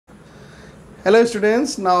Hello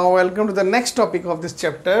students, now welcome to the next topic of this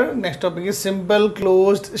chapter. Next topic is simple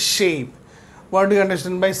closed shape. What do you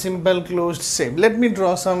understand by simple closed shape? Let me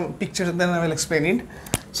draw some pictures and then I will explain it.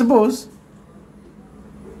 Suppose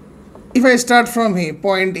if I start from here,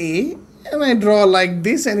 point A, and I draw like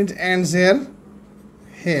this and it ends here.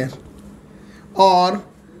 Or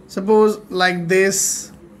suppose like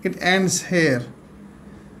this, it ends here.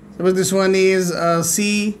 Suppose this one is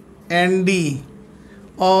C and D.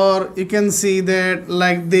 Or you can see that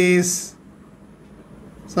like this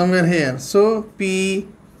somewhere here. So P,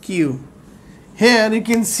 Q. Here you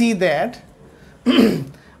can see that I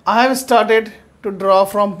have started to draw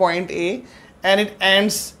from point A and it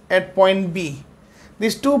ends at point B.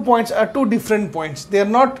 These 2 points are 2 different points. They are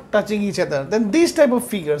not touching each other. Then these type of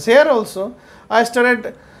figures. Here also I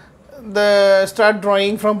start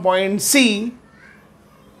drawing from point C.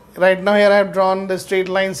 Right now here I have drawn the straight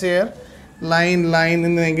lines here. Line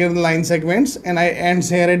and then again line segments, and I ends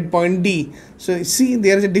here at point D. So see,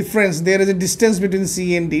 there is a difference, there is a distance between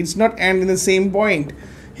C and D. It's not end in the same point.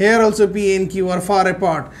 Here also P and Q are far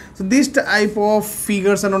apart. So this type of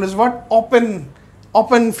figures are known as what?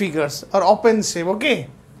 Open figures or open shape. Okay.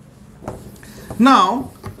 Now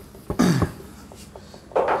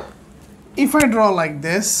if I draw like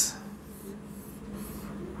this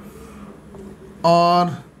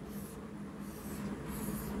or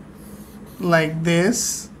like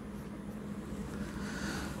this,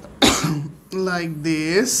 like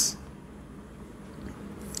this,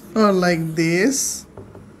 or like this.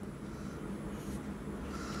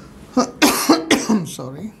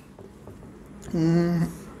 Sorry.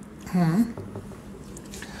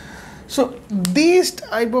 So these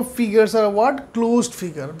type of figures are what? Closed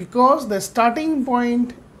figure, because the starting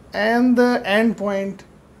point and the end point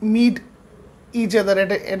meet each other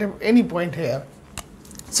at any point here.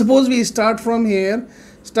 Suppose we start from here,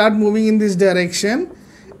 start moving in this direction,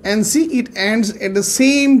 and see it ends at the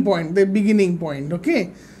same point, the beginning point.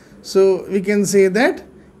 Okay, so we can say that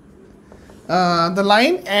the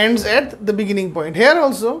line ends at the beginning point. Here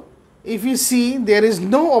also, if you see, there is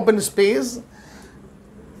no open space.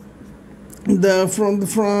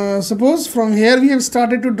 Suppose from here we have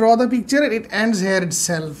started to draw the picture, it ends here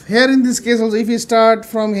itself. Here in this case also, if you start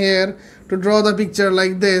from here to draw the picture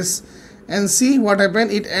like this, and see what happened,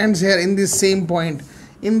 it ends here in this same point,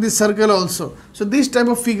 in this circle also. So this type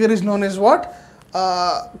of figure is known as what?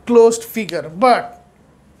 Closed figure. But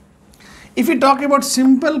if we talk about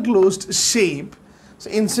simple closed shape, so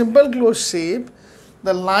in simple closed shape,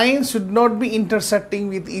 the lines should not be intersecting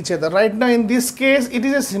with each other. Right now in this case it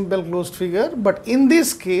is a simple closed figure, but in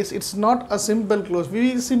this case it's not a simple closed.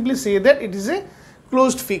 We will simply say that it is a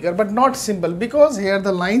closed figure, but not simple, because here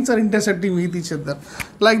the lines are intersecting with each other.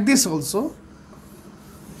 Like this also.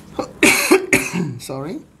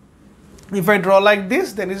 Sorry. If I draw like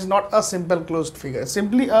this, then it is not a simple closed figure,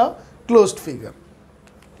 simply a closed figure.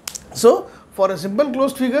 So for a simple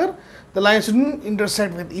closed figure, the lines shouldn't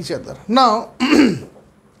intersect with each other. Now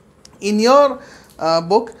in your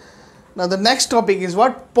book, now the next topic is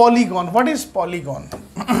what? Polygon. What is polygon?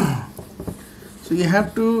 So you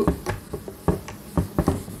have to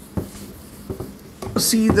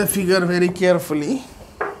see the figure very carefully.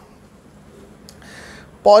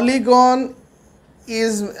 Polygon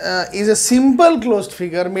is a simple closed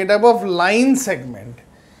figure made up of line segment.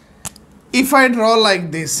 If I draw like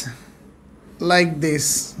this,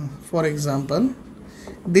 for example,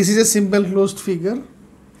 this is a simple closed figure.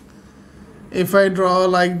 If I draw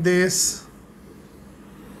like this,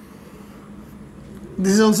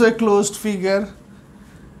 this is also a closed figure.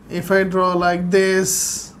 If I draw like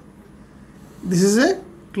this is a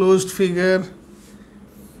closed figure.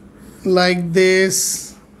 Like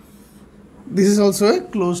this is also a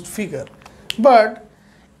closed figure. But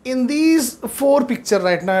in these 4 pictures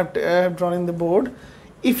right now I have drawn in the board,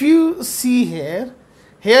 if you see here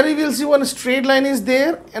you will see one straight line is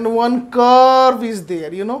there and one curve is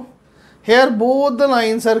there. You know, here both the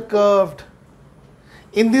lines are curved.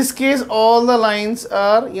 In this case all the lines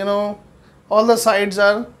are, you know, all the sides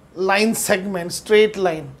are line segments, straight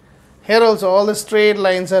line. Here also all the straight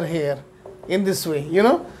lines are here in this way, you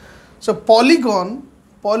know. So polygon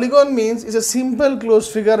means is a simple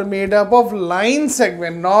closed figure made up of line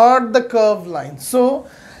segment, not the curved line. So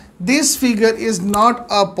this figure is not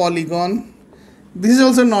a polygon. This is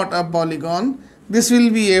also not a polygon. This will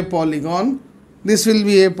be a polygon. This will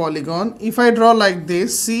be a polygon. If I draw like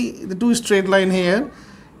this, see the 2 straight line here.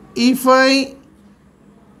 If I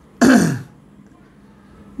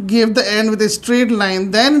give the end with a straight line,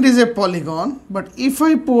 then it is a polygon. But if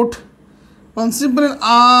I put one simple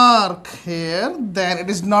arc here, then it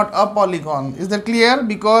is not a polygon. Is that clear?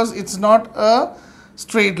 Because it's not a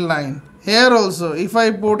straight line. Here also, if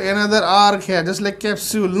I put another arc here, just like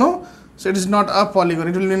capsule, no? So it is not a polygon.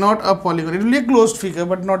 It will be not a polygon. It will be a closed figure,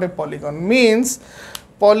 but not a polygon. Means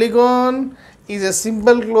polygon is a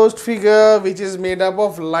simple closed figure which is made up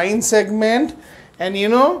of line segment, and you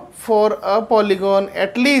know, for a polygon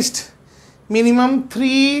at least minimum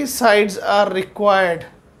 3 sides are required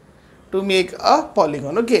to make a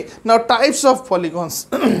polygon. Okay, now types of polygons.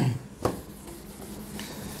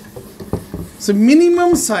 So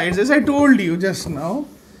minimum sides, as I told you just now,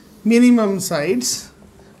 minimum sides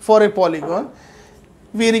for a polygon,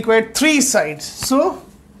 we require 3 sides. So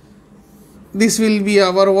this will be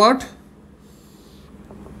our what?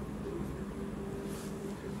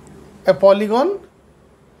 A polygon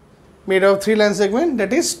made of 3 line segment,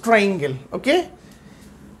 that is triangle. Okay,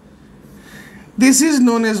 this is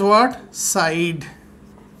known as what? Side.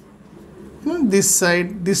 This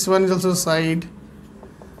side, this one is also side,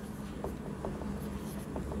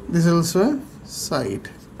 this is also side.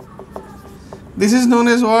 This is known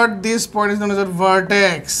as what? This point is known as a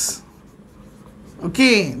vertex.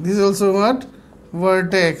 Okay, this is also what?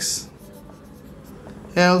 Vertex.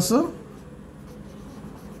 Here also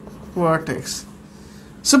vertex.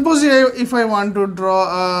 Suppose if I want to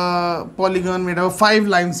draw a polygon made of 5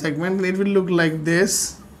 line segment, it will look like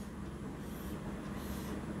this,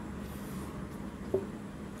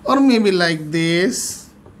 or maybe like this.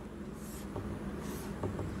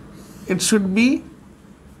 It should be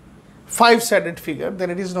 5-sided figure, then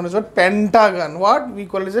it is known as what? Pentagon. What we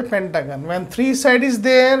call it as a pentagon. When 3 side is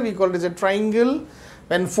there, we call it as a triangle.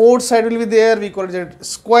 When 4th side will be there, we call it a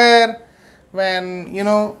square. When, you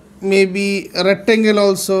know, maybe a rectangle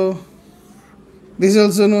also, this is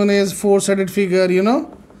also known as 4-sided figure, you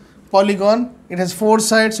know, polygon. It has 4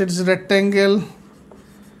 sides, so it is rectangle,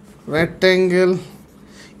 rectangle.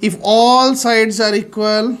 If all sides are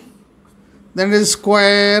equal, then it is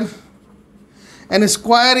square, and a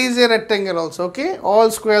square is a rectangle also. Okay,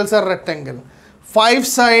 all squares are rectangle. 5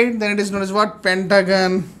 side, then it is known as what?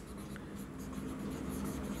 Pentagon,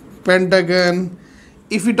 pentagon.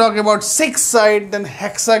 If we talk about 6 side, then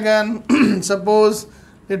hexagon. Suppose,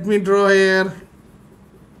 let me draw here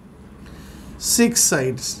 6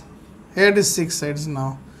 sides. Here it is 6 sides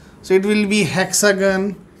now. So it will be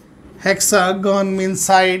hexagon. Hexagon means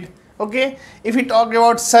side. Okay. If we talk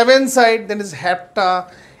about 7 side, then it's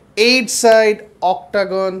hepta. 8 side,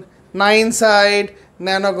 octagon. 9 side,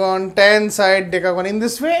 nonagon. 10 side, decagon. In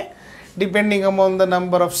this way, depending upon the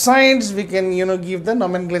number of sides, we can, you know, give the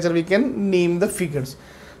nomenclature, we can name the figures.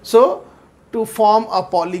 So to form a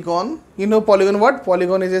polygon, you know, polygon what?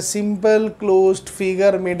 Polygon is a simple closed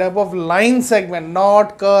figure made up of line segment,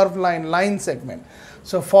 not curved line, line segment.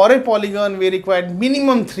 So for a polygon, we require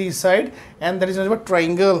minimum 3 side, and that is not about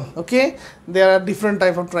triangle. Okay, there are different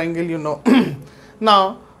type of triangle, you know.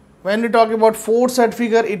 Now when we talk about 4-side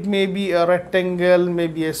figure, it may be a rectangle,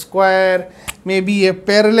 maybe a square, maybe a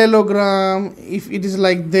parallelogram. If it is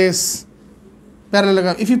like this,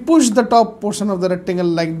 parallelogram, if you push the top portion of the rectangle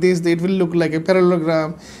like this, it will look like a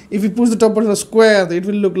parallelogram. If you push the top portion of the square, it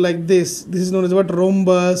will look like this. This is known as what?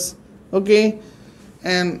 Rhombus. Okay,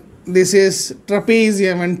 and this is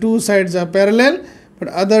trapezium, and 2 sides are parallel, but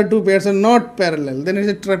other 2 pairs are not parallel, then it is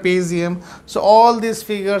a trapezium. So all these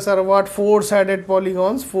figures are what? 4-sided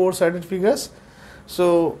polygons, 4-sided figures.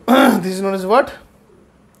 So this is known as what?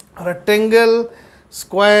 Rectangle,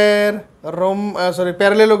 square,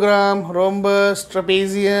 parallelogram, rhombus,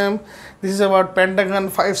 trapezium. This is about pentagon,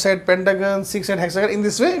 5-side pentagon, 6-side hexagon. In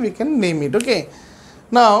this way we can name it. Okay,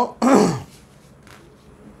 now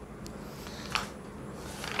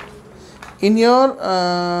in your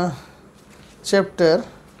chapter,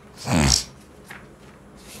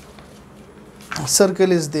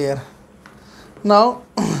 circle is there. Now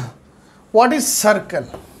what is circle?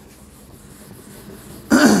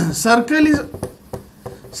 Circle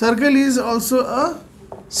is also a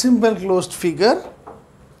simple closed figure.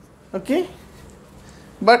 Okay,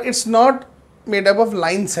 but it's not made up of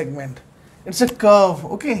line segment, it's a curve.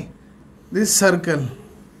 Okay, this circle.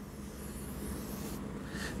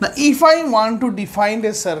 Now if I want to define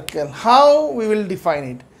a circle, how we will define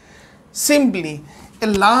it? Simply a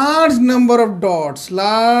large number of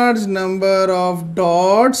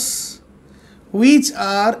dots which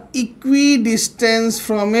are equidistant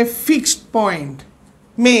from a fixed point,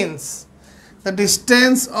 means the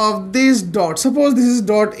distance of this dot. Suppose this is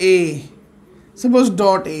dot A. Suppose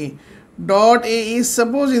dot A. Dot A is,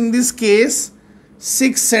 suppose in this case,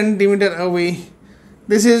 6 centimeter away.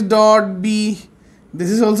 This is dot B. This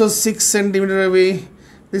is also 6 centimeter away.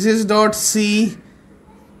 This is dot C,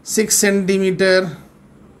 6 centimeter.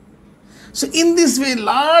 So in this way,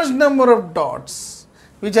 large number of dots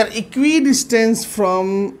which are equidistant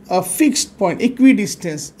from a fixed point, equal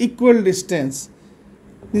distance.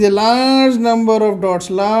 These are large number of dots,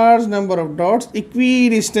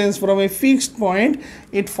 equidistant from a fixed point,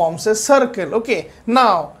 it forms a circle. Okay,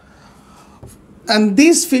 now, and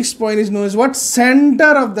this fixed point is known as what?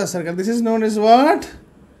 Center of the circle. This is known as what?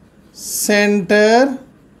 Center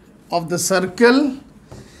of the circle.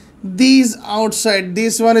 These outside,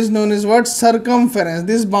 this one is known as what? Circumference.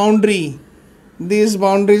 This boundary is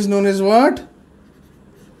known as what?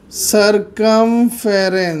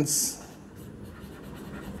 Circumference.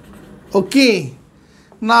 Okay,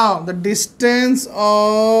 now the distance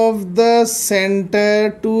of the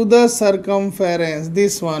center to the circumference,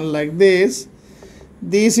 this one like this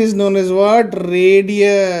is known as what?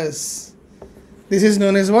 Radius. This is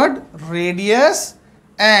known as what? Radius.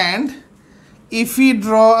 And if we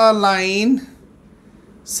draw a line,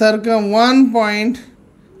 one point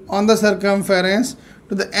on the circumference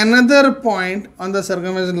to the another point on the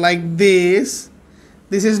circumference like this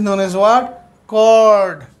is known as what?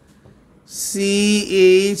 Chord.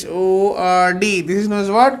 C-H-O-R-D. This is known as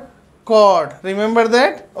what? Chord. Remember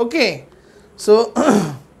that? Okay. So,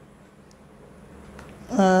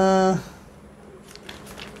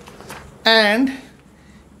 and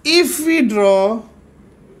if we draw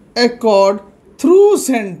a chord through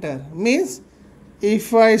center, means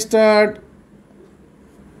if I start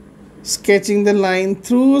sketching the line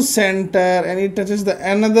through center and it touches the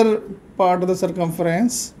another part of the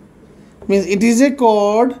circumference, means it is a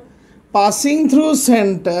chord passing through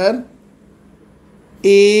center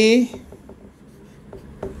AB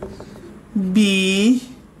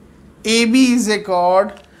is a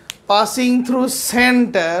chord passing through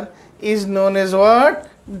center is known as what?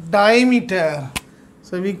 Diameter.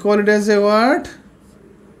 So we call it as a what?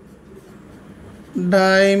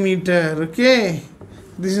 Diameter. Okay,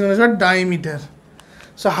 this is known as what? Diameter.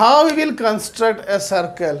 So how we will construct a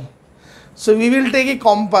circle? So we will take a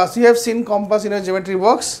compass. You have seen compass in a geometry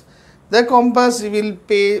box. The compass, we will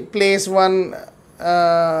place one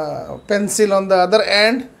pencil on the other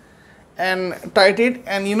end and tight it,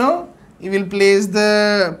 and you will place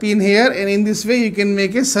the pin here, and in this way you can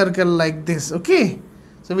make a circle like this. Okay,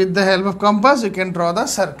 so with the help of compass you can draw the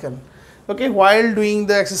circle. Okay, while doing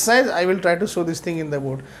the exercise I will try to show this thing in the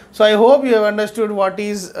board. So I hope you have understood what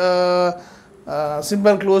is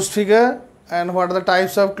simple closed figure and what are the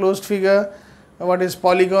types of closed figure, what is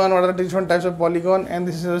polygon, what are the different types of polygon, and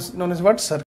this is known as what? Circle.